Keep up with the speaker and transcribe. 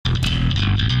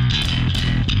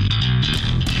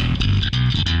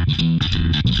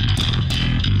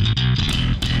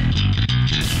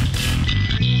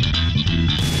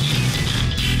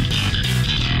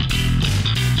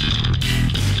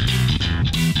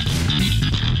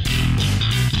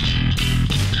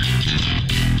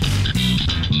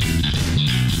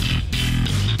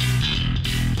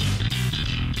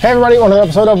Hey everybody, another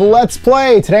episode of Let's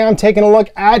Play. Today I'm taking a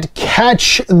look at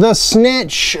Catch the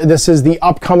Snitch. This is the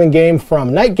upcoming game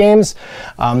from Night Games,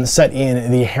 set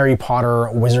in the Harry Potter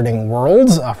wizarding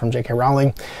world from J.K.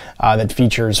 Rowling, that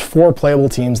features 4 playable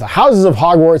teams, the Houses of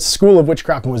Hogwarts, School of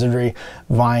Witchcraft and Wizardry,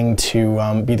 vying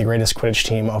to be the greatest Quidditch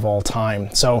team of all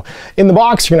time. So in the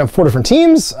box, you're gonna have 4 different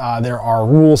teams. There are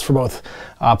rules for both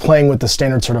playing with the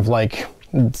standard sort of like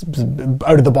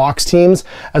out of the box teams,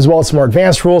 as well as some more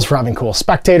advanced rules for having cool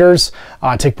spectators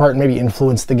take part and maybe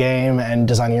influence the game and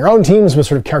designing your own teams with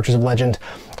sort of characters of legend,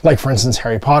 like for instance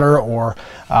Harry Potter, or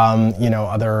you know,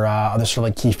 other sort of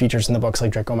like key features in the books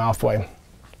like Draco Malfoy.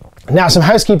 Now, some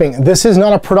housekeeping. This is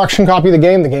not a production copy of the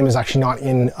game. The game is actually not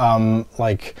in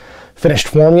like finished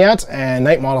form yet, and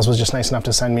Night Models was just nice enough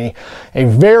to send me a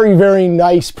very, very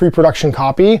nice pre-production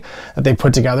copy that they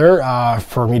put together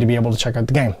for me to be able to check out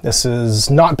the game. This is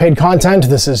not paid content.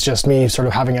 This is just me sort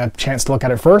of having a chance to look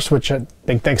at it first, which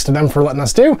big thanks to them for letting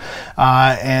us do.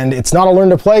 And it's not a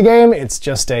learn to play game. It's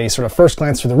just a sort of first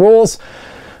glance through the rules.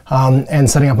 And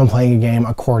setting up and playing a game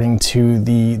according to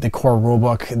the core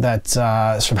rulebook that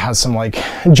sort of has some like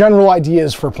general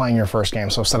ideas for playing your first game.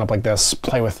 So set up like this,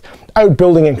 play without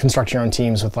building and constructing your own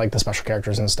teams with like the special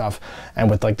characters and stuff, and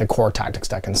with like the core tactics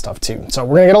deck and stuff too. So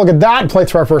we're gonna get a look at that, play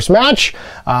through our first match,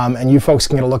 and you folks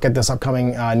can get a look at this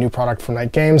upcoming new product from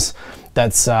Night Games.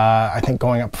 That's I think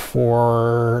going up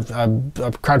for a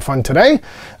crowdfund today,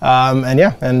 and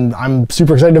yeah, and I'm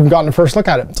super excited to have gotten a first look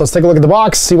at it. So let's take a look at the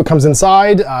box, see what comes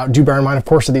inside. Do bear in mind, of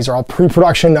course, that these are all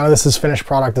pre-production. None of this is finished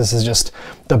product. This is just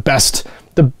the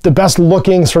best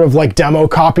looking sort of like demo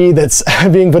copy that's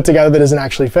being put together that isn't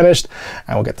actually finished,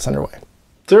 and we'll get this underway.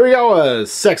 So there we go, a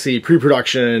sexy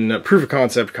pre-production proof of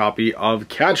concept copy of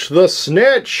Catch the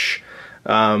Snitch.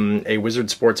 A Wizard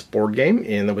Sports board game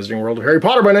in the Wizarding World of Harry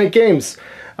Potter by Night Games.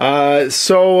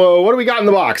 So what do we got in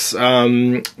the box?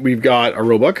 We've got a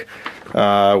rulebook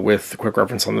with a quick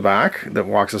reference on the back that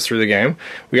walks us through the game.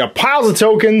 We got piles of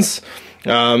tokens.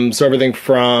 So everything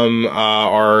from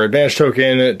our advantage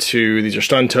token to these are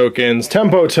stun tokens,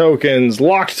 tempo tokens,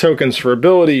 locked tokens for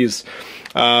abilities,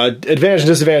 advantage and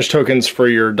disadvantage tokens for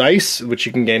your dice, which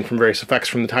you can gain from various effects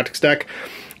from the tactics deck.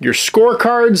 Your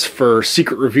scorecards for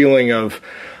secret revealing of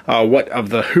what of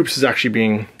the hoops is actually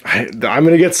being... I'm going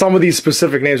to get some of these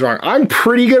specific names wrong. I'm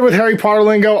pretty good with Harry Potter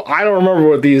lingo. I don't remember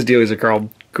what these dealies are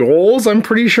called. Goals, I'm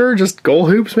pretty sure. Just goal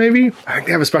hoops, maybe? I think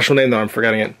they have a special name, though. I'm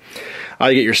forgetting it.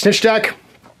 You get your snitch deck,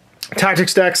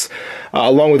 tactics decks,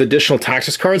 along with additional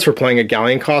tactics cards for playing a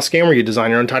galleon cost game where you design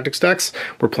your own tactics decks.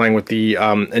 We're playing with the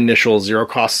initial 0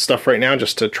 cost stuff right now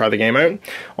just to try the game out.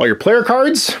 All your player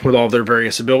cards with all of their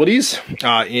various abilities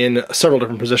in several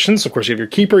different positions. Of course, you have your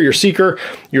keeper, your seeker,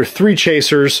 your 3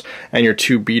 chasers, and your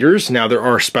 2 beaters. Now, there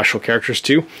are special characters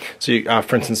too. So, you,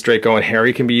 for instance, Draco and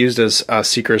Harry can be used as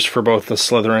seekers for both the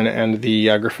Slytherin and the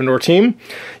Gryffindor team.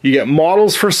 You get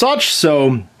models for such,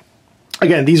 so...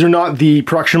 Again, these are not the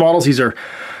production models. These are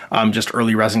just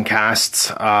early resin casts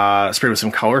sprayed with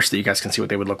some color so that you guys can see what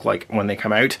they would look like when they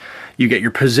come out. You get your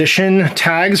position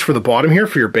tags for the bottom here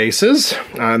for your bases.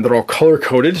 They're all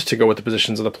color-coded to go with the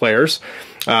positions of the players.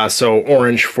 So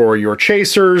orange for your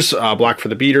chasers, black for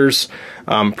the beaters,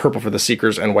 purple for the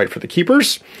seekers, and white for the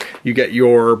keepers. You get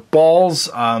your balls,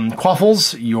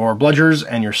 quaffles, your bludgers,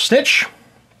 and your snitch.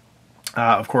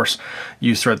 Of course,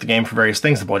 used throughout the game for various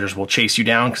things. The bludgers will chase you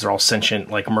down because they're all sentient,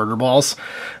 like murder balls.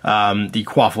 The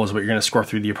quaffle is what you're going to score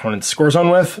through the opponent's score zone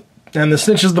with. And the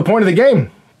snitch is the point of the game.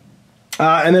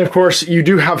 And then, of course, you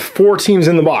do have 4 teams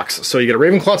in the box. So you get a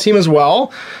Ravenclaw team as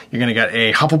well. You're going to get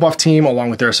a Hufflepuff team along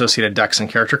with their associated decks and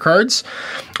character cards.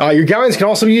 Your galleons can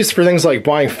also be used for things like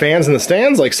buying fans in the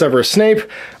stands, like Severus Snape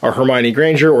or Hermione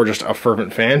Granger, or just a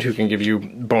fervent fan who can give you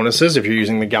bonuses if you're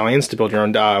using the galleons to build your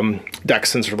own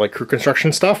decks and sort of like crew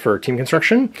construction stuff or team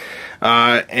construction.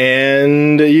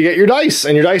 And you get your dice,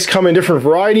 and your dice come in different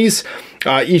varieties.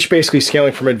 Each basically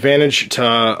scaling from advantage to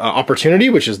opportunity,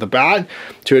 which is the bat,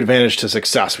 to advantage to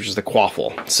success, which is the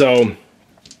quaffle. So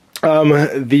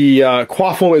the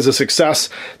quaffle is a success.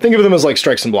 Think of them as like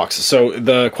strikes and blocks. So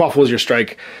the quaffle is your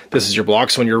strike, this is your block.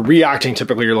 So when you're reacting,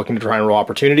 typically you're looking to try and roll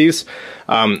opportunities.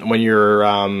 When you're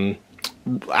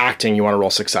acting, you want to roll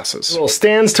successes. A little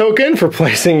stands token for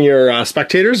placing your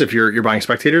spectators if you're buying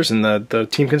spectators in the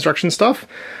team construction stuff.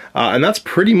 And that's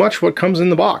pretty much what comes in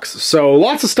the box. So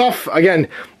lots of stuff. Again,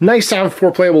 nice to have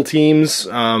 4 playable teams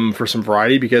for some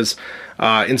variety, because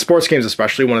in sports games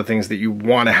especially, one of the things that you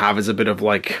want to have is a bit of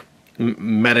like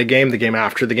meta game, the game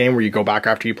after the game, where you go back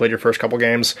after you played your first couple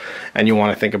games and you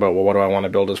want to think about, well, what do I want to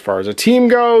build as far as a team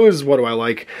goes? What do I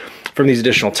like from these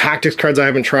additional tactics cards I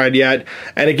haven't tried yet?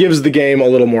 And it gives the game a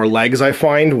little more legs, I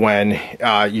find, when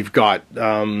you've got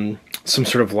some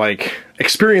sort of like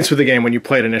experience with the game when you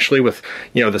play it initially with,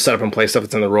 you know, the setup and play stuff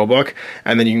that's in the rulebook,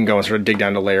 and then you can go and sort of dig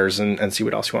down to layers and see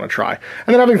what else you want to try.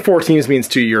 And then having 4 teams means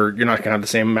too, you're not going to have the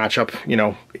same matchup, you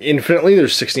know, infinitely.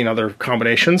 There's 16 other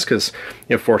combinations because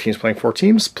you have 4 teams playing 4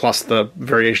 teams, plus the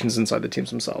variations inside the teams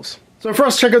themselves. So for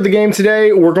us to check out the game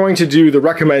today, we're going to do the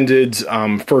recommended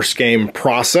first game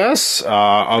process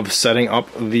of setting up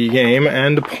the game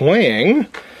and playing.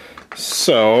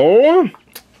 So,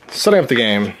 setting up the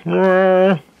game.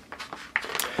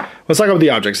 Let's talk about the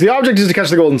objects. The object is to catch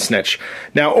the golden snitch.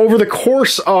 Now, over the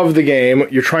course of the game,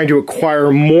 you're trying to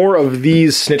acquire more of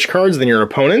these snitch cards than your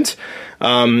opponent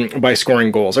by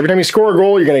scoring goals. Every time you score a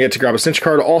goal, you're going to get to grab a snitch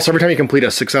card. Also, every time you complete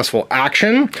a successful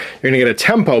action, you're going to get a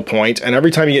tempo point, and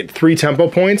every time you get 3 tempo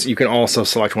points, you can also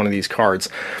select one of these cards.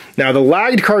 Now, the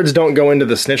lagged cards don't go into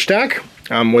the snitch deck.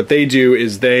 What they do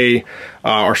is they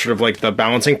are sort of like the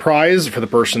balancing prize for the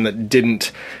person that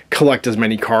didn't collect as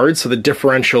many cards. So the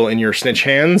differential in your snitch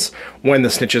hands, when the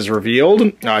snitch is revealed,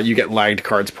 you get lagged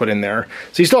cards put in there.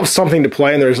 So you still have something to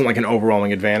play, and there isn't like an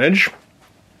overwhelming advantage.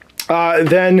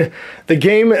 Then the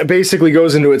game basically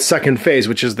goes into its second phase,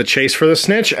 which is the chase for the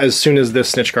snitch, as soon as this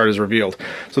snitch card is revealed.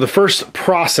 So the first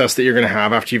process that you're going to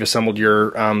have after you've assembled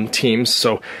your teams,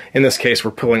 so in this case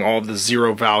we're pulling all of the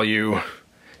 0 value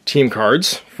team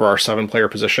cards for our 7-player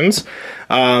positions,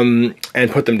 and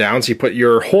put them down. So you put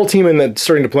your whole team in the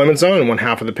starting deployment zone in one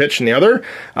half of the pitch in the other,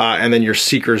 and then your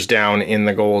seekers down in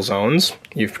the goal zones.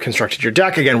 You've constructed your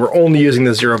deck. Again, we're only using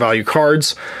the 0 value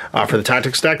cards for the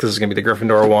tactics deck. This is going to be the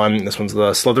Gryffindor one. This one's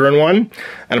the Slytherin one.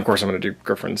 And of course, I'm going to do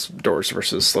Gryffindors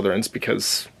versus Slytherins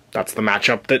because that's the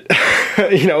matchup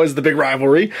that, you know, is the big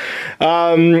rivalry.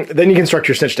 Then you construct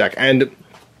your snitch deck. And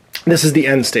this is the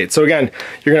end state. So again,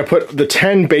 you're going to put the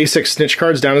 10 basic snitch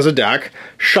cards down as a deck,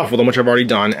 shuffle them, which I've already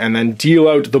done, and then deal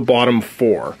out the bottom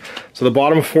 4. So the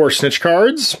bottom 4 snitch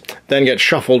cards then get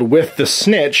shuffled with the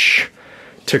snitch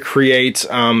to create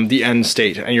the end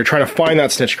state. And you're trying to find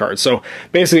that snitch card. So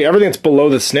basically everything that's below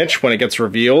the snitch when it gets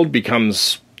revealed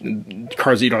becomes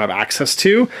cards that you don't have access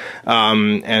to,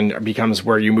 and becomes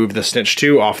where you move the snitch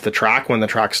to off the track when the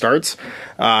track starts.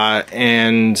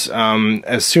 And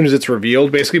as soon as it's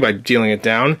revealed, basically by dealing it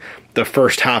down, the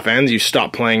first half ends, you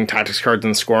stop playing tactics cards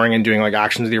and scoring and doing like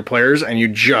actions with your players, and you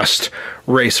just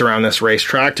race around this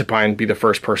racetrack to try and be the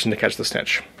first person to catch the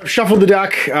snitch. I've shuffled the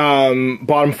deck,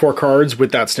 bottom 4 cards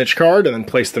with that snitch card, and then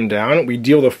place them down. We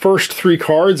deal the first 3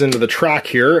 cards into the track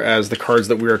here as the cards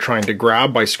that we are trying to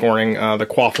grab by scoring the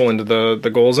quaffle into the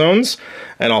goal zones,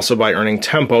 and also by earning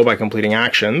tempo by completing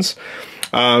actions.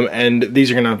 And these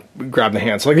are going to grab the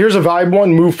hand. So like here's a vibe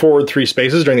one, move forward 3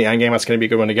 spaces during the end game. That's going to be a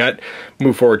good one to get.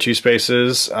 Move forward 2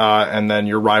 spaces, and then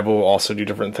your rival will also do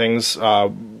different things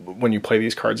when you play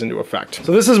these cards into effect.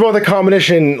 So this is both a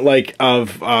combination like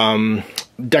of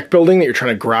deck building that you're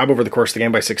trying to grab over the course of the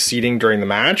game by succeeding during the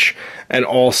match, and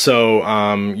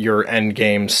also your end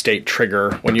game state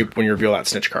trigger when you reveal that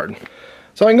snitch card.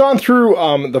 So I've gone through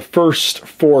the first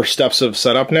 4 steps of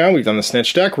setup now. We've done the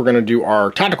snitch deck. We're going to do our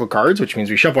tactical cards, which means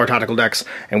we shuffle our tactical decks,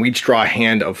 and we each draw a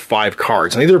hand of 5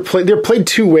 cards. And they're played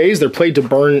 2 ways. They're played to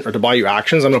burn or to buy you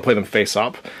actions. I'm going to play them face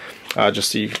up,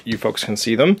 just so you folks can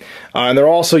see them. And they're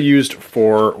also used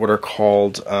for what are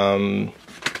called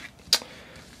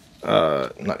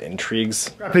not intrigues,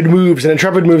 intrepid moves. And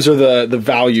intrepid moves are the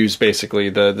values, basically,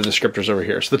 the descriptors over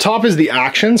here. So the top is the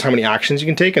actions, how many actions you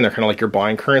can take, and they're kind of like your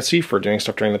buying currency for doing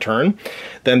stuff during the turn.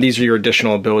 Then these are your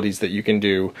additional abilities that you can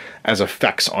do as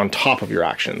effects on top of your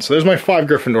actions. So there's my 5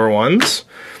 Gryffindor ones,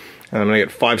 and I'm going to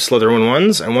get 5 Slytherin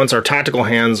ones, and once our tactical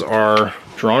hands are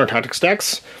drawn, our tactics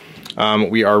decks,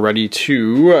 we are ready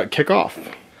to kick off.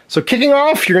 So kicking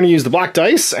off, you're going to use the black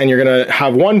dice, and you're going to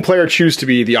have one player choose to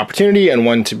be the opportunity and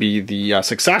one to be the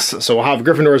success. So we'll have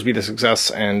Gryffindors be the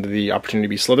success and the opportunity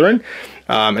be Slytherin.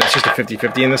 And it's just a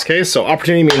 50-50 in this case. So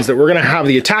opportunity means that we're going to have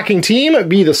the attacking team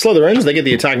be the Slytherins. They get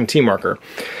the attacking team marker.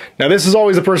 Now this is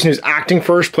always the person who's acting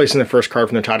first, placing the first card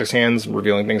from their tactics hands,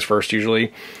 revealing things first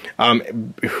usually.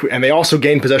 And they also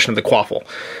gain possession of the quaffle.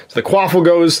 So the quaffle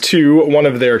goes to one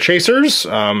of their chasers.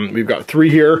 We've got 3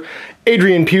 here.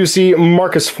 Adrian Pusey,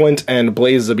 Marcus Flint, and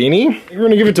Blaze Zabini. We're going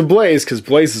to give it to Blaze because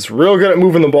Blaze is real good at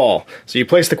moving the ball. So you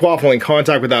place the quaffle in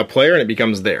contact with that player and it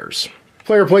becomes theirs.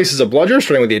 Player places a bludger,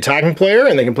 starting with the attacking player,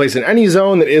 and they can place it in any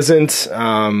zone that isn't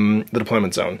the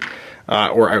deployment zone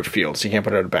or outfield, so you can't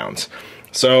put it out of bounds.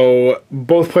 So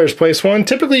both players place one.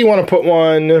 Typically you want to put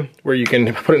one where you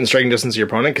can put it in striking distance of your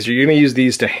opponent, because you're going to use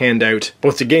these to hand out,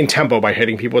 both to gain tempo by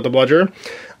hitting people with the bludger,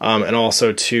 and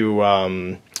also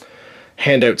to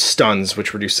hand out stuns,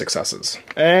 which reduce successes.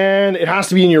 And it has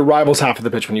to be in your rival's half of the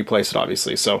pitch when you place it,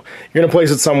 obviously. So you're going to place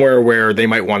it somewhere where they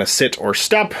might want to sit or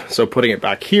step. So putting it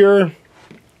back here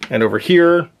and over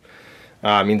here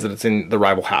means that it's in the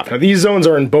rival half. Now these zones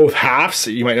are in both halves,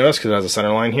 you might notice, because it has a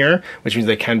center line here, which means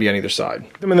they can be on either side.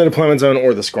 Them in the deployment zone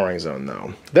or the scoring zone,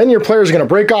 though. Then your players are going to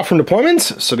break off from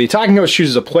deployments. So the attacking coach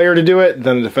chooses a player to do it,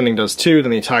 then the defending does 2,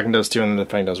 then the attacking does 2, and then the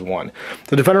defending does 1.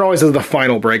 The defender always does the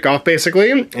final break off,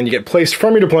 basically, and you get placed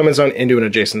from your deployment zone into an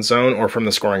adjacent zone, or from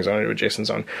the scoring zone into an adjacent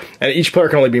zone. And each player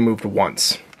can only be moved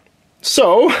once.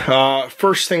 So,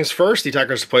 first things first, the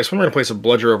attacker has to place one. We're going to place a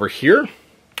bludger over here,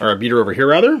 or a beater over here,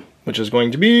 rather, which is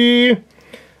going to be,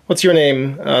 what's your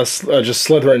name? Just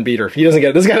Slytherin Beater. He doesn't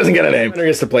get, this guy doesn't get a name. He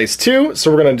gets to place 2, so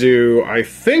we're going to do, I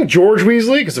think, George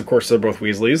Weasley, because of course they're both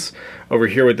Weasleys, over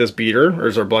here with this beater, or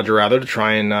is our bludger rather, to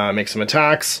try and make some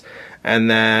attacks. And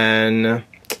then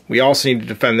we also need to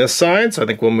defend this side, so I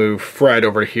think we'll move Fred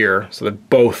over here, so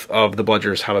that both of the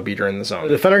bludgers have a beater in the zone.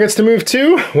 The defender gets to move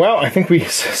 2. Well, I think we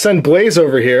send Blaze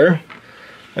over here,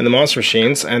 and the monster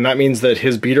machines, and that means that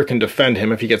his beater can defend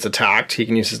him if he gets attacked. He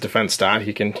can use his defense stat.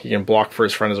 He can block for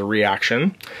his friend as a reaction.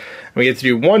 And we get to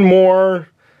do one more.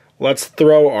 Let's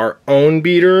throw our own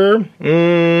beater.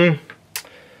 No,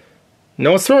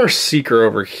 let's throw our seeker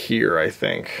over here, I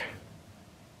think.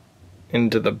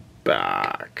 Into the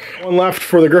back. One left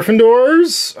for the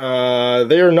Gryffindors.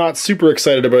 They are not super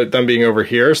excited about them being over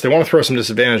here, so they want to throw some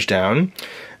disadvantage down.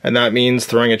 And that means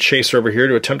throwing a chaser over here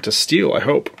to attempt to steal, I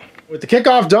hope. With the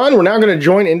kickoff done, we're now going to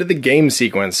join into the game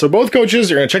sequence. So both coaches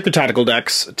are going to check their tactical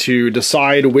decks to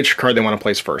decide which card they want to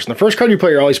place first. And the first card you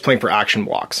play, you're always playing for action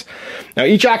blocks. Now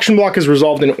each action block is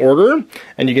resolved in order,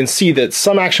 and you can see that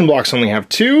some action blocks only have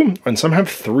 2, and some have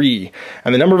 3.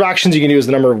 And the number of actions you can do is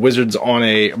the number of wizards on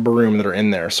a broom that are in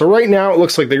there. So right now it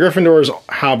looks like the Gryffindors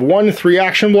have 1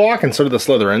 3-action block, and so do the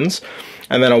Slytherins.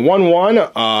 And then a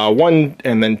 1-1, 1,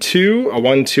 and then 2, a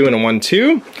 1-2, and a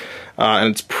 1-2.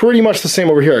 And it's pretty much the same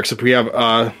over here, except we have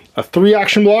a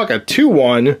 3-action block, a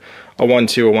 2-1, a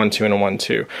 1-2, a 1-2, and a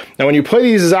 1-2. Now when you play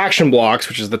these as action blocks,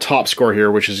 which is the top score here,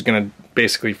 which is going to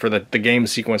basically for the game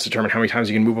sequence determine how many times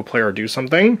you can move a player or do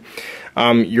something,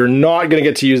 you're not going to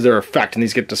get to use their effect, and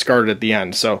these get discarded at the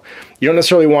end. So you don't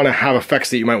necessarily want to have effects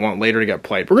that you might want later to get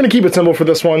played. We're going to keep it simple for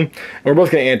this one, and we're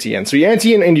both going to ante in. So you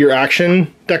ante in into your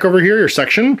action deck over here, your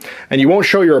section, and you won't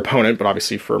show your opponent, but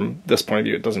obviously from this point of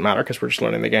view it doesn't matter because we're just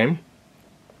learning the game.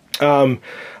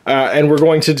 And we're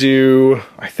going to do,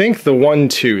 I think, the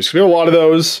 1-2s. So we have a lot of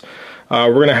those.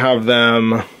 We're going to have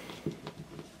them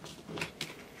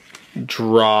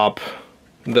drop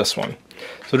this one.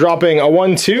 So dropping a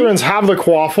 1-2, students have the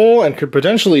quaffle and could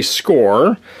potentially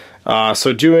score.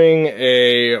 So doing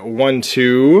a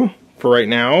 1-2 for right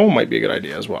now might be a good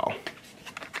idea as well.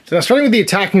 So now starting with the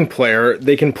attacking player,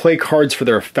 they can play cards for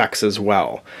their effects as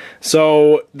well.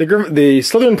 So the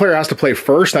Slytherin player has to play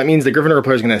first. That means the Gryffindor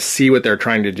player is going to see what they're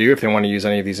trying to do if they want to use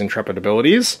any of these intrepid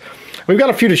abilities. We've got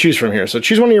a few to choose from here. So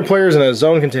choose one of your players in a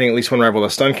zone containing at least one rival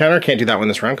with a stun counter. Can't do that one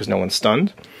this round because no one's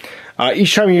stunned.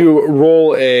 Each time you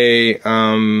roll a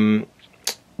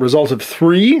result of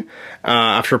 3,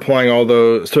 after applying all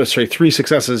those, so 3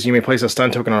 successes, you may place a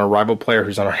stun token on a rival player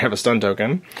who's on have a stun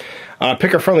token.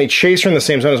 Pick a friendly chaser in the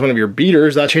same zone as one of your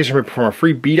beaters. That chaser may perform a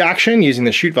free beat action using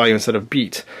the shoot value instead of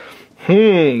beat.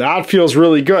 That feels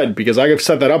really good because I have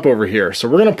set that up over here. So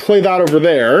we're going to play that over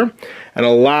there and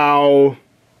allow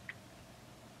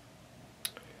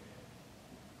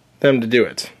them to do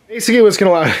it. Basically what it's going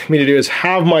to allow me to do is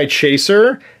have my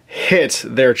chaser hit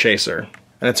their chaser.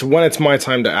 And it's when it's my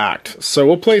time to act. So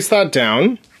we'll place that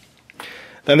down.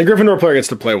 Then the Gryffindor player gets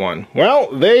to play one.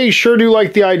 Well, they sure do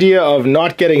like the idea of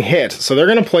not getting hit, so they're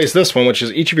going to place this one, which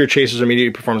is each of your chasers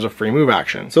immediately performs a free move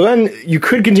action. So then you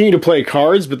could continue to play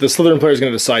cards, but the Slytherin player is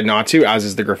going to decide not to, as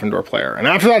is the Gryffindor player. And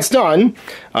after that's done,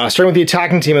 starting with the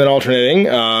attacking team and then alternating,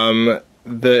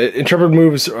 the intrepid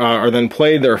moves are then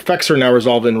played. Their effects are now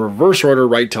resolved in reverse order,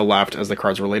 right to left, as the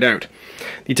cards were laid out.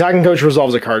 The attacking coach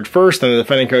resolves a card first, then the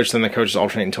defending coach, then the coaches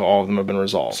alternate until all of them have been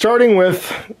resolved. Starting with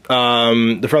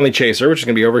the friendly chaser, which is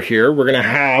going to be over here, we're going to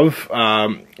have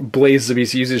Blaze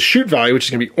use his shoot value, which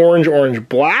is going to be orange, orange,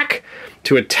 black,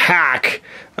 to attack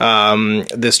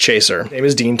this chaser. His name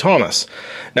is Dean Thomas.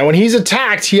 Now when he's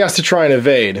attacked, he has to try and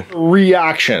evade.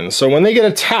 Reaction. So when they get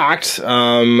attacked,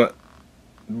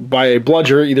 by a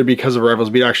bludger, either because of a rival's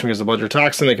beat action, because the bludger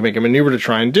attacks them, they can make a maneuver to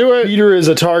try and do it. Beater is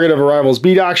a target of a rival's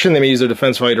beat action. They may use their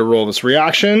defense value to roll this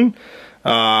reaction.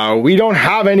 we don't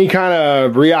have any kind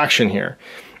of reaction here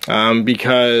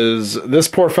because this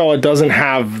poor fella doesn't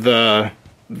have the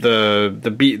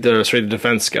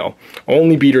defense skill.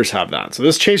 Only beaters have that. So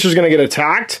this chaser's going to get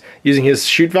attacked using his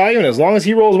shoot value, and as long as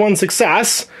he rolls 1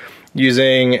 success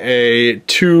using a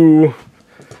 2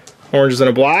 oranges and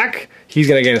a black, he's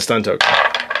going to gain a stun token.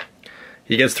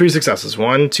 He gets 3 successes.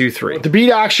 1, 2, 3. The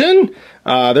beat action,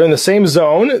 they're in the same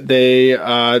zone. They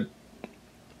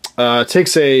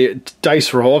takes a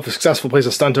dice roll. If successful, place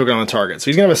a stun token on the target. So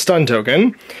he's going to have a stun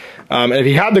token. And if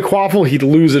he had the quaffle, he'd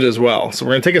lose it as well. So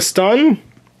we're going to take a stun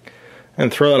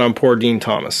and throw that on poor Dean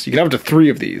Thomas. You can have up to 3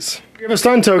 of these. If you have a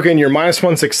stun token, you're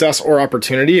 -1 success or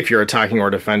opportunity if you're attacking or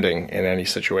defending in any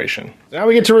situation. Now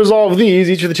we get to resolve these.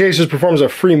 Each of the chasers performs a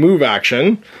free move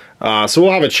action. So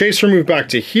we'll have a chaser move back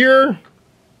to here,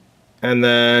 and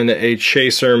then a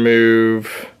chaser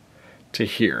move to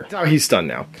here. Now he's stunned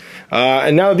now.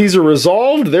 And now that these are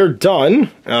resolved, they're done.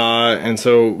 And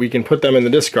so we can put them in the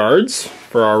discards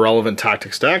for our relevant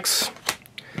tactics decks.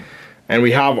 And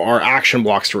we have our action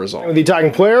blocks to resolve. With the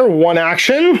attacking player, 1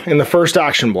 action in the first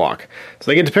action block.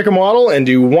 So they get to pick a model and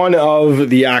do 1 of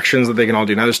the actions that they can all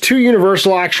do. Now there's 2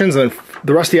 universal actions, and then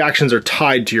the rest of the actions are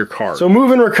tied to your card. So move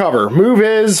and recover. Move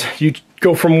is you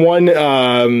go from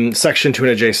one section to an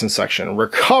adjacent section.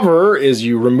 Recover is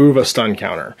you remove a stun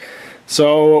counter.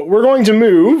 So we're going to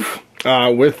move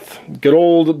with good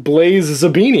old Blaze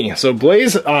Zabini. So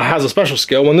Blaze has a special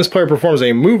skill. When this player performs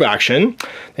a move action,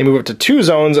 they move up to 2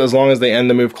 zones as long as they end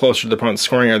the move closer to the opponent's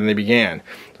scoring area than they began.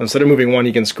 So instead of moving 1,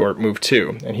 he can move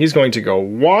 2. And he's going to go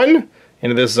 1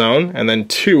 into this zone and then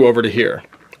 2 over to here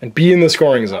and be in the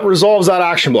scoring zone. That resolves that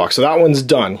action block. So that one's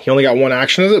done. He only got 1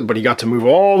 action of it, but he got to move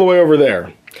all the way over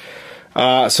there.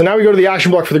 So now we go to the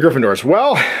action block for the Gryffindors.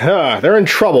 Well, they're in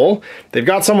trouble. They've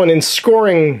got someone in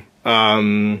scoring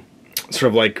sort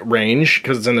of like range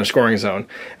because it's in their scoring zone,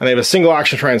 and they have a single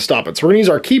action to try and stop it. So we're gonna use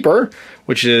our keeper,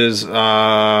 which is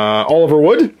Oliver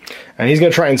Wood, and he's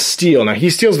gonna try and steal. Now he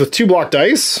steals with 2 block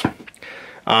dice,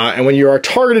 and when you are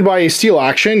targeted by a steal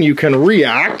action, you can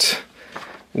react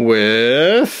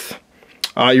with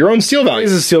your own steal value.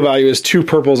 His steal value is 2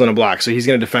 purples and a black, so he's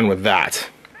gonna defend with that.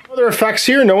 Other effects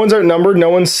here, no one's outnumbered, no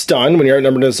one's stunned. When you're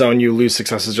outnumbered in a zone, you lose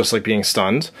successes just like being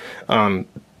stunned.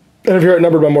 And if you're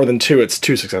outnumbered by more than 2, it's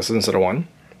 2 successes instead of 1.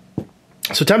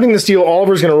 So attempting to steal,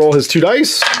 Oliver's going to roll his 2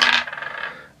 dice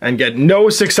and get no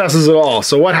successes at all.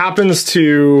 So what happens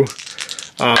to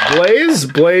Blaze?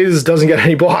 Blaze doesn't get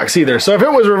any blocks either. So if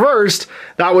it was reversed,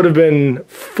 that would have been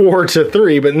 4 to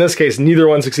 3, but in this case, neither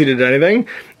one succeeded at anything,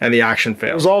 and the action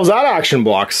failed. Resolves that action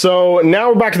block. So now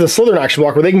we're back to the Slytherin action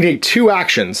block where they can take 2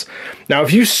 actions. Now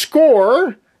if you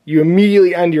score, you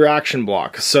immediately end your action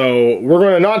block. So we're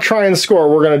going to not try and score.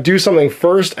 We're going to do something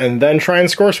first and then try and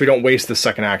score so we don't waste the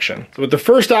second action. So with the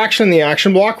first action in the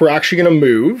action block, we're actually going to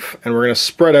move, and we're going to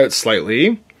spread out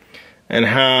slightly and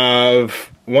have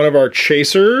one of our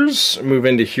chasers move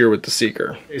into here with the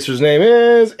Seeker. Chaser's name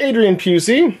is Adrian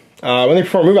Pusey. When they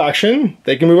perform move action,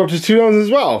 they can move up to 2 zones as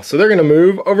well. So they're going to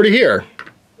move over to here.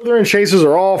 Slytherin chasers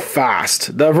are all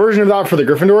fast. The version of that for the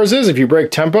Gryffindors is if you break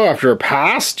tempo after a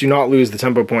pass, do not lose the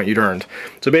tempo point you'd earned.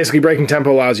 So basically breaking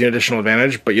tempo allows you an additional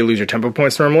advantage, but you lose your tempo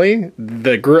points normally.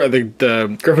 The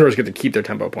Gryffindors get to keep their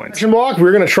tempo points. Action block,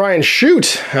 we're going to try and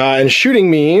shoot. And shooting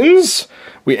means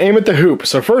we aim at the hoop.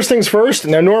 So first things first,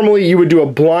 now normally you would do a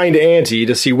blind ante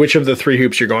to see which of the 3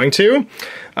 hoops you're going to.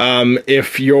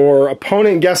 If your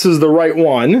opponent guesses the right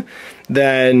one,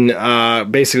 then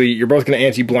basically you're both going to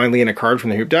ante blindly in a card from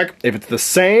the hoop deck. If it's the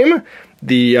same,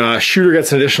 the shooter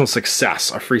gets an additional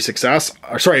success, a free success.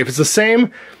 Or, sorry, if it's the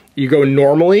same, you go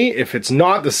normally. If it's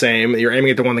not the same, you're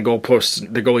aiming at the one the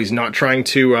goalie's not trying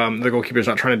to, the goalkeeper's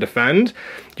not trying to defend,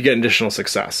 you get an additional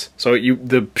success. So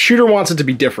the shooter wants it to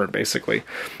be different, basically.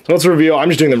 So let's reveal, I'm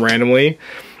just doing them randomly.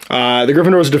 The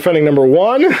Gryffindors are defending number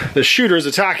 1. The shooter is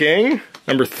attacking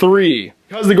number 3.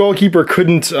 Because the goalkeeper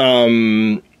couldn't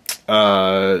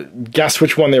guess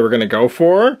which one they were going to go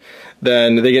for,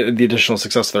 then they get the additional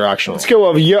success of their action. Skill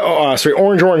of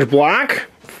orange, orange, black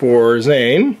for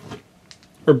Zane.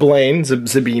 Or Blaine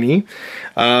Zabini.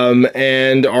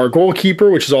 And our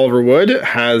goalkeeper, which is Oliver Wood,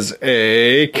 has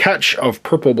a catch of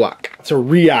purple black. It's a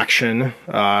reaction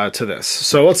to this.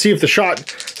 So let's see if the shot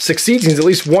succeeds. He needs at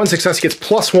least 1 success. He gets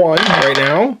 +1 right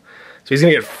now. So he's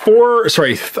gonna get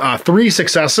 3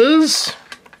 successes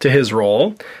to his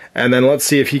roll. And then let's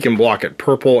see if he can block it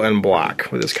purple and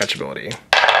black with his catch ability.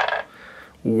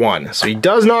 1. So he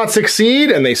does not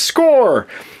succeed, and they score.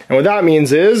 And what that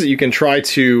means is you can try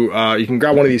to, you can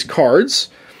grab one of these cards,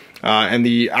 and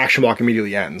the action block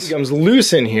immediately ends. It becomes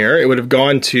loose in here. It would have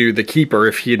gone to the keeper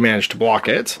if he had managed to block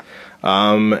it.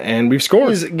 And we've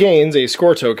scored. He gains a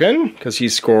score token because he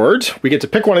scored. We get to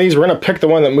pick one of these. We're going to pick the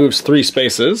one that moves 3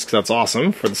 spaces because that's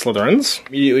awesome for the Slytherins.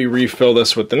 Immediately refill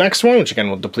this with the next one, which again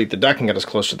will deplete the deck and get us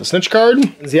close to the snitch card.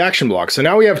 It's the action block. So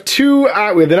now we have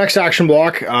we have the next action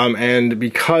block, and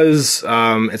because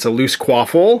it's a loose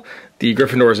quaffle, the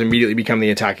Gryffindors immediately become the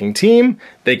attacking team.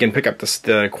 They can pick up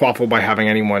the quaffle by having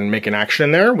anyone make an action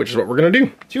in there, which is what we're going to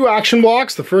do. 2 action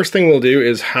blocks. The first thing we'll do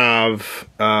is have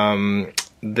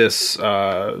this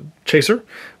chaser,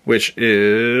 which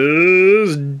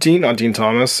is not Dean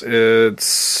Thomas. No,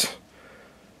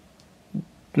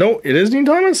 it is Dean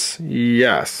Thomas?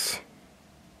 Yes.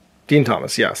 Dean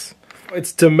Thomas, yes.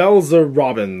 It's Demelza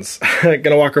Robbins.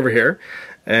 Gonna walk over here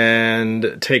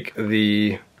and take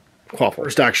the quaffle.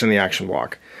 First action in the action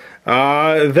block.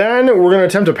 Then we're going to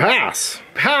attempt to pass.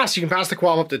 You can pass the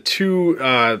quaffle up to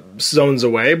 2 zones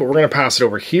away, but we're going to pass it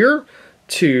over here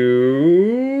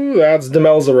to... That's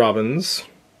Demelza Robbins.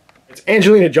 It's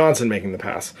Angelina Johnson making the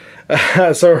pass.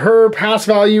 So her pass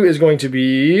value is going to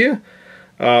be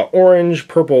orange,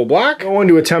 purple, black. I'm going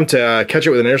to attempt to catch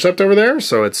it with an intercept over there,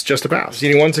 so it's just a pass.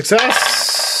 Needing 1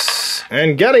 success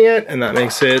and getting it, and that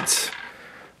makes it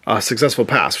a successful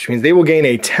pass, which means they will gain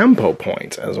a tempo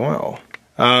point as well.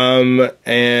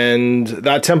 And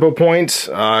that tempo point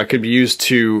could be used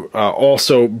to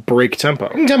also break tempo.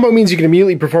 Tempo means you can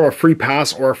immediately perform a free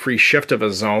pass or a free shift of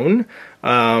a zone.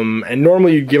 And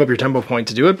normally you'd give up your tempo point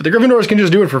to do it, but the Gryffindors can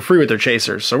just do it for free with their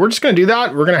chasers. So we're just going to do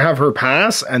that. We're going to have her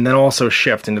pass and then also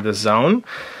shift into this zone,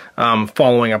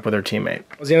 following up with her teammate.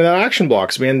 That was the end of that action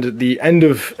block. So we end the end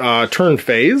of turn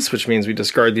phase, which means we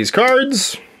discard these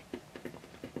cards.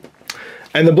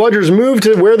 And the bludgers move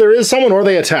to where there is someone or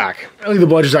they attack. Really, the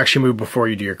bludgers actually move before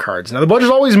you do your cards. Now, the bludgers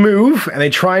always move, and they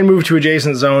try and move to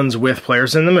adjacent zones with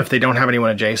players in them. If they don't have anyone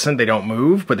adjacent, they don't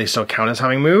move, but they still count as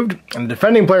having moved. And the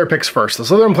defending player picks first. The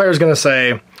Slytherin player is going to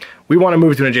say, we want to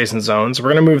move to an adjacent zone, so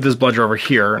we're going to move this bludger over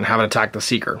here and have it attack the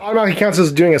Seeker. Automatically counts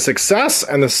as doing a success,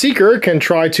 and the Seeker can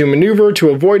try to maneuver to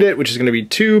avoid it, which is going to be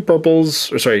 2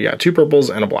 purples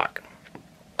and a black.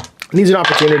 Needs an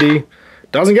opportunity.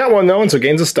 Doesn't get one, though, and so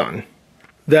gains a stun.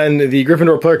 Then the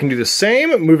Gryffindor player can do the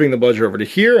same, moving the bludger over to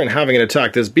here and having it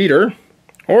attack this beater.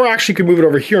 Or actually could move it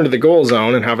over here into the goal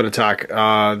zone and have it attack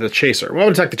the chaser. We'll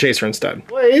attack the chaser instead.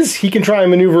 Blaze, he can try and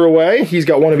maneuver away. He's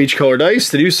got 1 of each color dice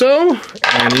to do so.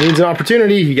 And he needs an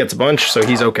opportunity. He gets a bunch, so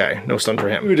he's okay. No stun for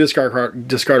him. We discard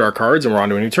our cards and we're on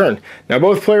to a new turn. Now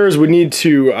both players would need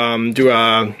to do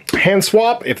a hand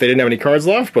swap if they didn't have any cards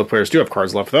left. Both players do have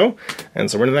cards left though.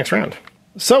 And so we're in the next round.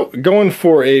 So, going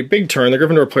for a big turn, the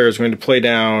Gryffindor player is going to play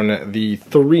down the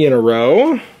 3 in a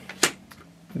row.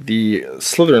 The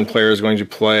Slytherin player is going to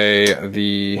play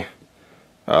the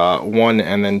 1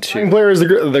 and then 2. The player is the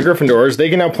Gryffindors. They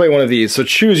can now play one of these. So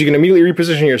choose, you can immediately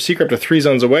reposition your Seeker up to 3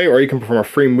 zones away, or you can perform a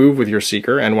free move with your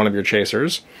Seeker and one of your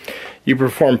chasers. You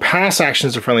perform pass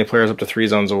actions to friendly players up to 3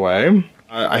 zones away.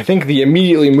 I think the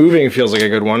immediately moving feels like a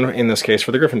good one in this case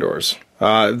for the Gryffindors.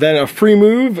 Then a free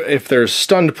move, if there's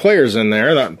stunned players in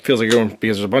there, that feels like a good one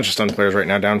because there's a bunch of stunned players right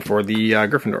now down for the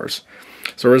Gryffindors.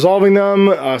 So resolving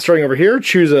them, starting over here,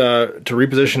 choose to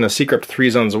reposition a Seeker up to 3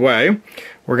 zones away.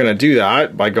 We're going to do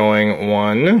that by going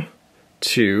 1,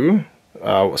 2,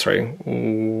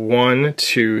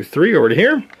 3 over to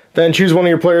here. Then choose one of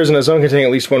your players in a zone containing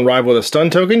at least 1 rival with a stun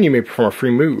token. You may perform a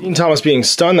free move. Dean Thomas being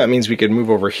stunned, that means we could move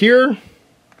over here.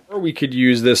 Or we could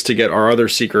use this to get our other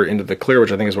Seeker into the clear,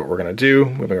 which I think is what we're going to do,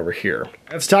 moving over here.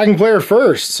 That's attacking player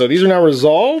first. So these are now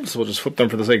resolved. So we'll just flip them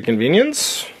for the sake of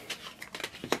convenience.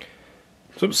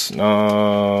 Oops.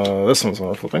 This one's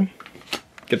not flipping.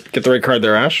 Get the right card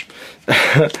there, Ash.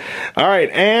 All right,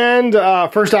 and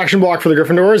first action block for the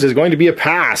Gryffindors is going to be a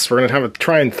pass. We're going to have a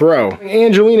try and throw.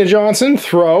 Angelina Johnson,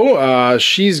 throw.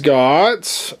 She's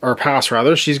got 1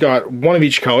 of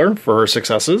each color for her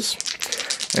successes.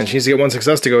 And she needs to get 1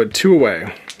 success to go 2 away.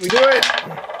 We do it.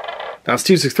 That's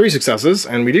 3 successes,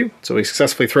 and we do. So we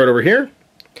successfully throw it over here.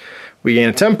 We gain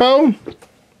a tempo.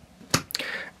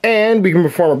 And we can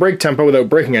perform a break tempo without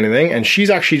breaking anything. And she's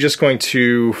actually just going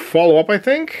to follow up, I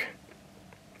think.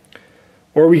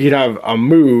 Or we could have a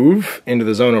move into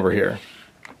the zone over here.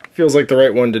 Feels like the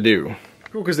right one to do.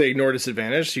 Cool, because they ignore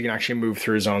disadvantage, so you can actually move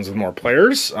through zones with more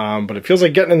players. But it feels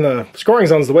like getting in the scoring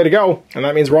zone is the way to go. And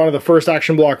that means we're on to the first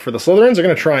action block for the Slytherins. They're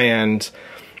going to try and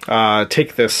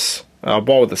take this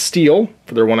ball with a steal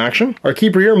for their 1 action. Our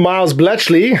keeper here, Miles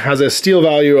Bletchley, has a steal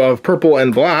value of purple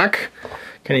and black.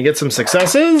 Can he get some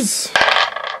successes?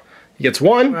 He gets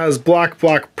 1. Has black,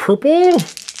 purple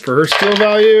for her steal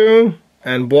value.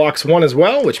 And blocks 1 as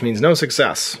well, which means no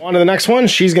success. On to the next one.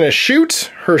 She's going to shoot.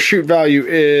 Her shoot value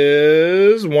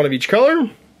is 1 of each color.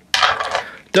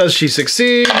 Does she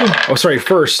succeed? Oh, sorry,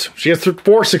 first. She gets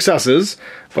 4 successes,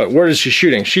 but where is she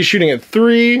shooting? She's shooting at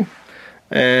 3,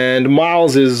 and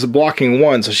Miles is blocking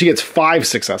 1, so she gets 5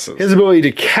 successes. His ability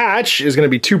to catch is going to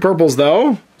be 2 purples,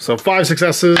 though. So 5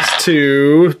 successes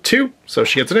to 2, so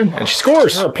she gets it in, and she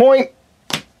scores. Her point.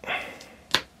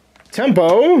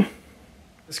 Tempo.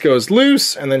 This goes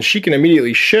loose, and then she can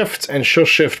immediately shift, and she'll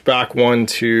shift back 1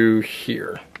 to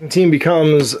here. The team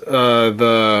becomes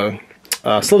the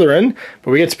Slytherin,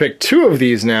 but we get to pick 2 of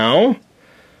these now.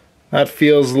 That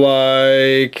feels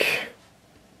like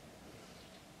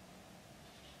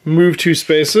move 2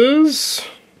 spaces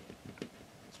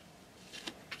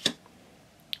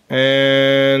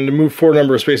and move 4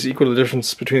 number of spaces equal to the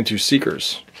difference between the 2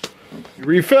 seekers.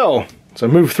 Refill. So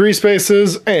move 3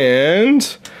 spaces,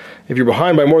 and if you're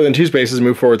behind by more than 2 spaces,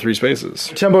 move forward 3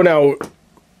 spaces. Tempo now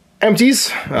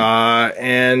empties,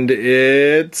 and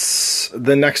it's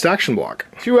the next action block.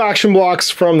 2 action blocks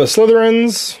from the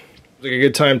Slytherins. Like a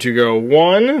good time to go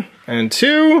 1 and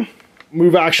 2.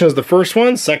 Move action is the first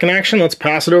one. Second action, let's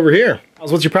pass it over here.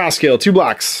 What's your pass skill? 2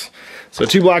 blacks. So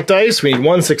 2 black dice, we need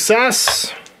 1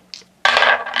 success.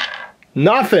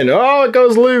 Nothing. Oh, it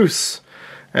goes loose.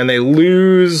 And they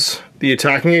lose the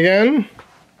attacking again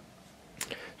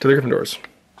to the Gryffindors.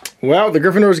 Well, the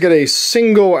Gryffindors get a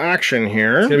single action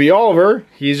here. It's gonna be Oliver.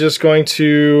 He's just going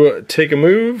to take a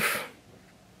move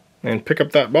and pick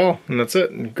up that ball, and that's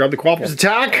it, and grab the quaffle.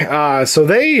 Attack, so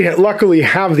they luckily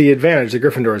have the advantage, the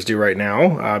Gryffindors do right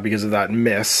now, because of that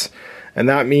miss. And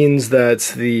that means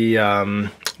that the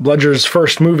Bludger's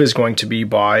first move is going to be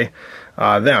by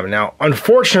them. Now,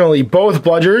 unfortunately, both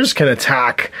Bludgers can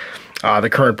attack the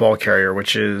current ball carrier,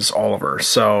 which is Oliver.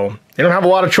 So they don't have a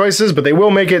lot of choices, but they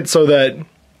will make it so that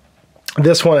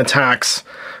this one attacks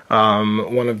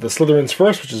one of the Slytherins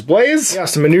first, which is Blaze. He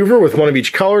has to maneuver with 1 of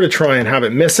each color to try and have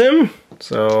it miss him.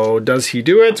 So does he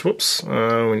do it? Whoops,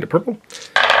 we need a purple.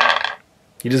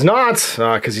 He does not,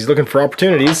 because he's looking for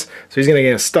opportunities. So he's gonna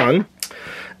get a stun.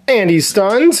 And he's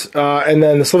stunned, and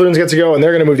then the Slytherins get to go, and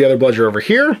they're gonna move the other Bludger over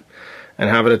here and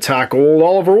have it attack old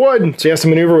Oliver Wood. So he has to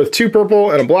maneuver with 2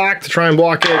 purple and a black to try and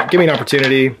block it. Give me an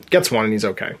opportunity. Gets 1, and he's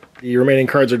okay. The remaining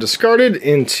cards are discarded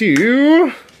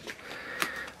into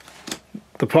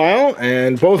the pile,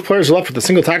 and both players are left with a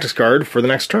single tactics card for the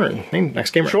next turn.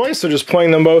 Next game choice, so just playing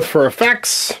them both for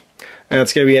effects, and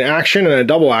it's going to be an action and a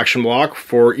double action block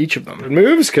for each of them. It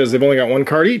moves, because they've only got 1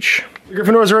 card each. The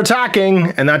Gryffindors are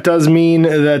attacking, and that does mean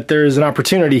that there's an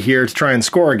opportunity here to try and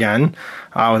score again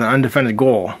with an undefended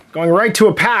goal. Going right to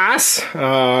a pass,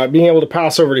 being able to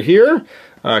pass over to here,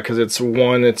 because it's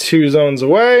 1 to 2 zones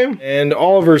away, and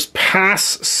Oliver's pass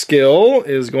skill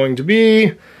is going to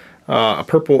be a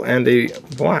purple and a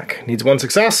black. Needs 1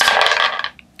 success.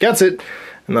 Gets it.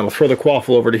 And that'll throw the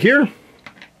quaffle over to here.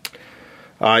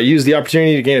 Use the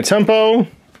opportunity to gain a tempo.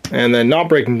 And then not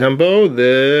breaking tempo,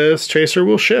 this chaser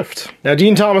will shift. Now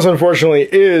Dean Thomas, unfortunately,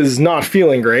 is not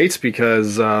feeling great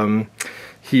because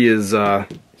he is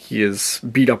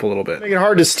beat up a little bit. Making it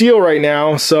hard to steal right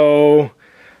now, so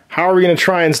how are we going to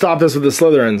try and stop this with the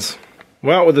Slytherins?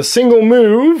 Well, with a single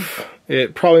move,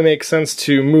 it probably makes sense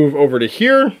to move over to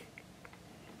here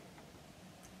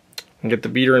and get the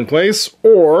beater in place,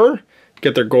 or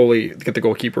get the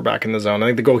goalkeeper back in the zone. I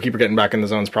think the goalkeeper getting back in the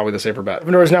zone is probably the safer bet.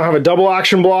 Gryffindors now have a double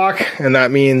action block, and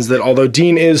that means that although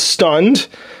Dean is stunned,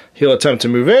 he'll attempt to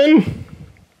move in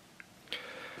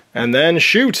and then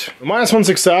shoot. -1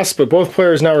 success, but both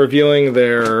players now revealing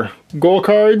their goal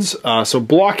cards. So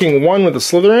blocking 1 with the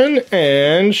Slytherin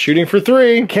and shooting for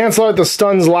 3. Cancel out the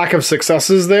stun's lack of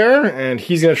successes there, and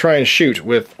he's going to try and shoot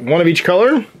with 1 of each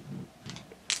color.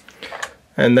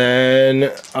 And then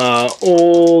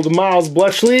old Miles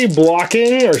Bletchley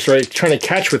blocking, or sorry, trying to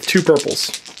catch with 2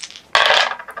 purples.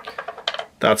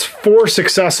 That's 4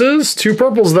 successes. 2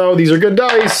 purples though, these are good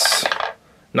dice.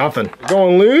 Nothing.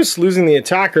 Going loose, losing the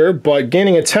attacker, but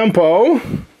gaining a tempo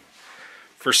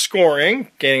for scoring.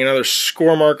 Gaining another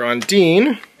score mark on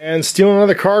Dean. And stealing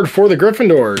another card for the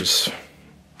Gryffindors.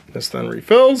 This then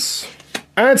refills.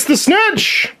 And it's the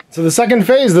Snitch! So the second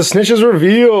phase, the Snitch is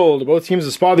revealed. Both teams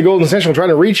have spotted the Golden Snitch and will try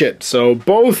to reach it. So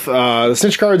both the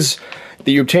Snitch cards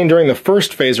that you obtain during the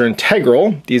first phase are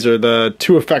integral. These are the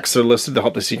 2 effects that are listed to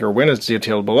help the Seeker win, as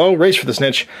detailed below. Race for the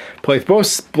Snitch. Place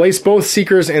both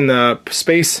Seekers in the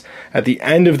space at the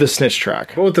end of the Snitch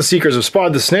track. Both the Seekers have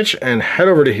spotted the Snitch and head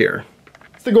over to here.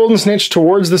 The Golden Snitch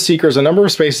towards the Seekers, a number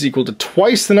of spaces equal to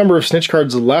twice the number of Snitch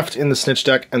cards left in the Snitch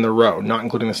deck and the row, not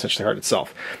including the Snitch card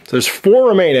itself. So there's 4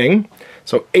 remaining,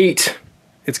 so 8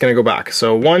 it's going to go back.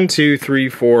 So 1, 2, 3,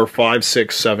 4, 5,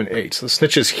 6, 7, 8. So the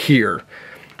Snitch is here.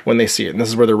 when they see it, and this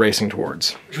is where they're racing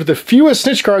towards. With the fewest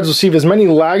snitch cards, receive as many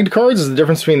lagged cards as the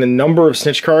difference between the number of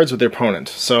snitch cards with their opponent.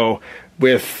 So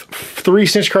with 3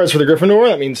 snitch cards for the Gryffindor,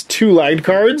 that means 2 lagged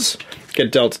cards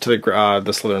get dealt to the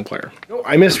Slytherin player. Oh,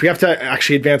 I missed. We have to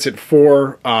actually advance it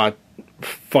 4,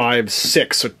 5,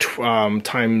 6, so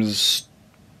times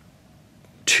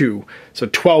 2, so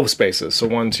 12 spaces. So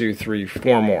 1, 2, 3,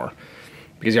 4 more.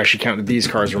 Because you actually counted these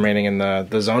cards remaining in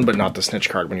the zone, but not the snitch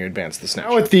card when you advance the snitch.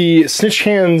 Now with the snitch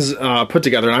hands put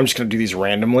together, and I'm just going to do these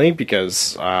randomly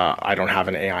because I don't have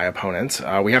an AI opponent,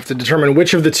 we have to determine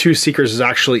which of the 2 seekers is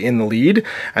actually in the lead,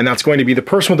 and that's going to be the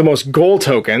person with the most goal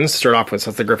tokens to start off with,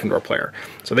 so that's the Gryffindor player.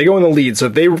 So they go in the lead, so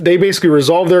they basically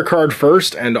resolve their card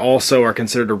first and also are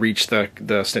considered to reach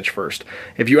the snitch first.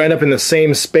 If you end up in the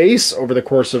same space over the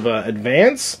course of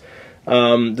advance,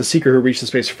 the seeker who reached the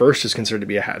space first is considered to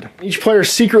be ahead. Each player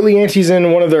secretly antes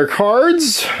in one of their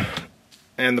cards,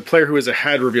 and the player who is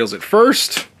ahead reveals it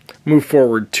first. Move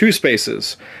forward 2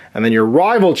 spaces, and then your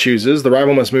rival chooses. The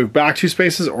rival must move back 2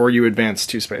 spaces, or you advance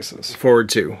 2 spaces. Forward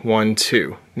 2, 1,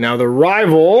 2. Now the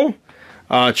rival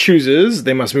chooses.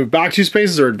 They must move back 2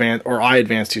 spaces, or I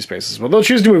advance 2 spaces. Well, they'll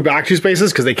choose to move back 2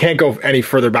 spaces because they can't go any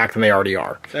further back than they already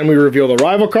are. Then we reveal the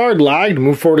rival card, lagged,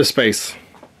 move forward a space.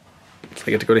 So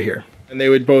they get to go to here. And they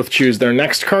would both choose their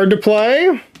next card to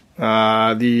play.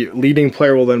 The leading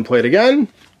player will then play it again.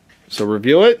 So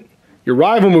reveal it. Your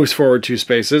rival moves forward 2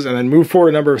 spaces, and then move forward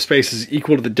a number of spaces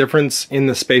equal to the difference in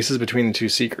the spaces between the 2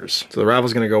 seekers. So the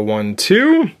rival's going to go 1,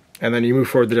 2, and then you move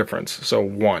forward the difference. So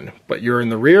 1. But you're in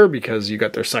the rear because you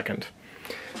got their second.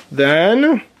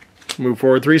 Then move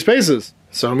forward 3 spaces.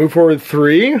 So move forward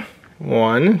 3.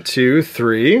 1, 2,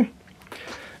 3.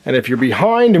 And if you're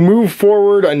behind, move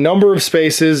forward a number of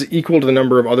spaces equal to the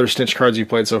number of other snitch cards you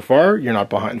played so far. You're not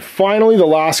behind. Finally, the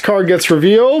last card gets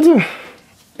revealed.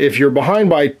 If you're behind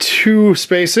by 2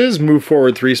 spaces, move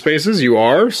forward 3 spaces. You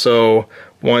are. So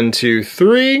 1, 2,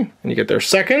 3, and you get their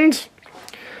second.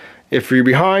 If you're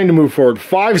behind, move forward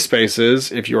 5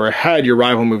 spaces. If you're ahead, your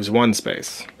rival moves 1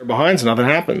 space. You're behind, so nothing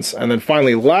happens. And then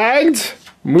finally, lagged,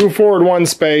 move forward 1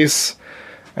 space.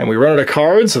 And we run out of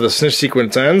cards, so the snitch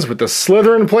sequence ends with the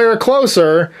Slytherin player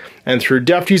closer, and through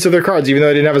deft use of their cards, even though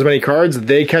they didn't have as many cards,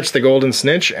 they catch the golden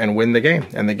snitch and win the game,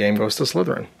 and the game goes to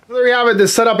Slytherin. So there we have it, the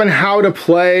setup and how to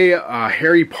play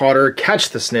Harry Potter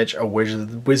Catch the Snitch, a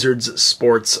Wizards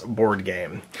sports board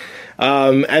game.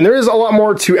 And there is a lot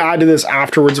more to add to this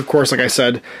afterwards, of course. Like I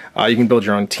said, you can build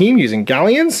your own team using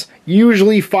galleons.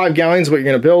 Usually 5 galleons is what you're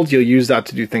going to build. You'll use that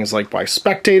to do things like buy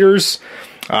spectators.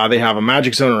 They have a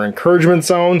magic zone or encouragement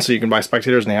zone, so you can buy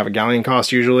spectators, and they have a galleon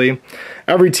cost usually.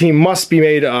 Every team must be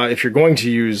made, if you're going to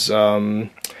use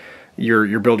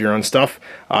your build your own stuff.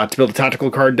 To build a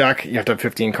tactical card deck, you have to have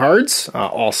 15 cards.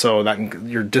 Also, that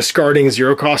you're discarding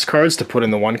 0-cost cards to put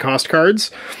in the 1-cost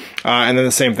cards. And then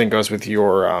the same thing goes with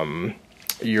your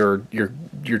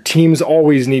teams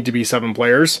always need to be 7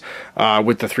 players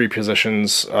with the 3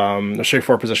 positions, there's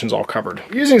 4 positions all covered.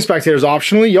 Using spectators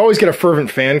optionally, you always get a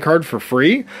fervent fan card for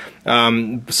free.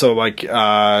 So like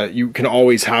you can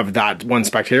always have that 1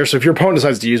 spectator. So if your opponent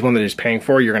decides to use one that he's paying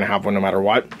for, you're going to have one no matter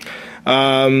what.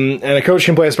 And a coach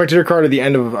can play a spectator card at the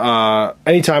end of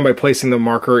any time by placing the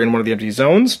marker in one of the empty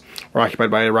zones or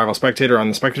occupied by a rival spectator on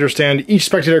the spectator stand. Each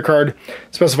spectator card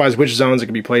specifies which zones it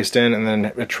can be placed in, and then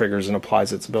it triggers and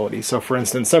applies its ability. So for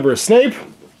instance, Severus Snape,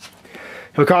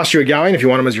 he'll cost you a galleon if you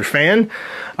want him as your fan.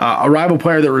 A rival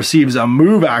player that receives a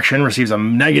move action receives a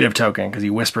negative token because he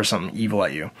whispers something evil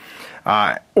at you.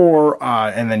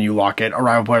 And then you lock it. A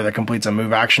rival player that completes a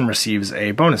move action receives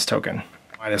a bonus token,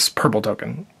 minus purple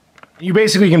token. You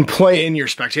basically can play in your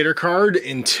spectator card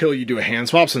until you do a hand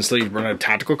swap, so until you run out of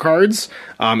tactical cards,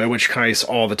 in which case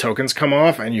all the tokens come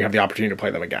off and you have the opportunity to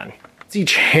play them again. It's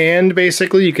each hand,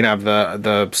 basically, you can have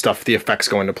the effects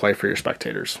go into play for your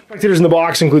spectators. Spectators in the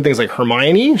box include things like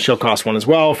Hermione, she'll cost 1 as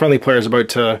well. Friendly players about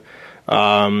to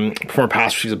perform a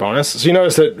pass receives a bonus. So you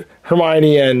notice that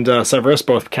Hermione and Severus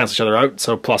both cancel each other out,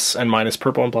 so plus and minus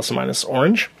purple and plus and minus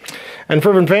orange. And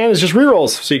Fervent Fan is just rerolls,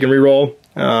 so you can reroll.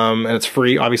 And it's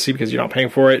free, obviously, because you're not paying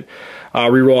for it.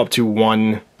 Reroll up to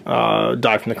 1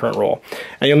 die from the current roll.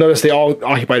 And you'll notice they all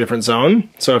occupy a different zone.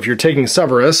 So if you're taking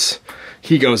Severus,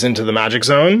 he goes into the magic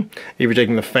zone. If you're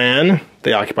taking the fan,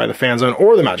 they occupy the fan zone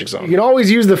or the magic zone. You can always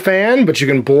use the fan, but you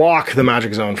can block the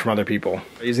magic zone from other people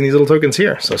using these little tokens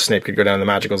here. So Snape could go down the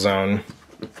magical zone.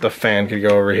 The fan could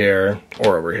go over here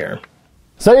or over here.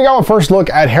 So there you go, a first look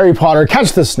at Harry Potter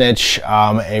Catch the Snitch,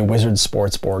 a wizard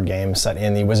sports board game set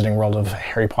in the wizarding world of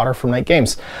Harry Potter from Night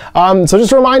Games. So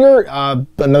just a reminder,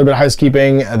 another bit of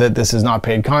housekeeping, that this is not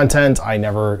paid content. I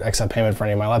never accept payment for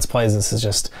any of my Let's Plays. This is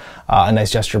just a nice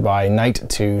gesture by Night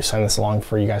to send this along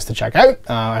for you guys to check out.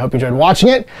 I hope you enjoyed watching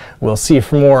it. We'll see you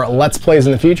for more Let's Plays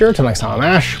in the future. Till next time, I'm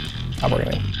Ash. Have a good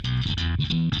night.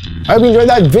 I hope you enjoyed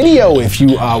that video. If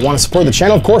you want to support the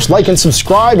channel, of course, like and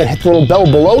subscribe and hit the little bell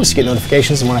below to get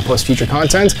notifications when I post future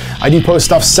content. I do post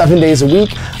stuff 7 days a week.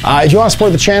 If you want to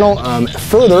support the channel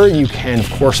further, you can, of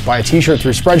course, buy a t-shirt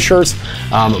through Spreadshirts,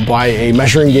 buy a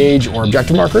measuring gauge or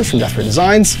objective markers from Death Ray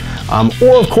Designs,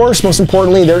 or, of course, most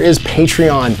importantly, there is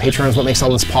Patreon. Patreon is what makes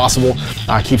all this possible,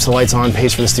 keeps the lights on,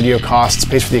 pays for the studio costs,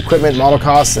 pays for the equipment, model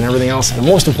costs, and everything else, and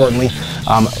most importantly,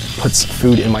 puts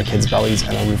food in my kids' bellies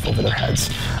and a roof over their heads.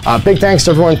 Big thanks to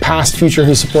everyone, past, future,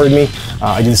 who supported me.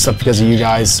 I do this stuff because of you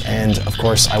guys, and of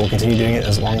course, I will continue doing it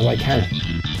as long as I can.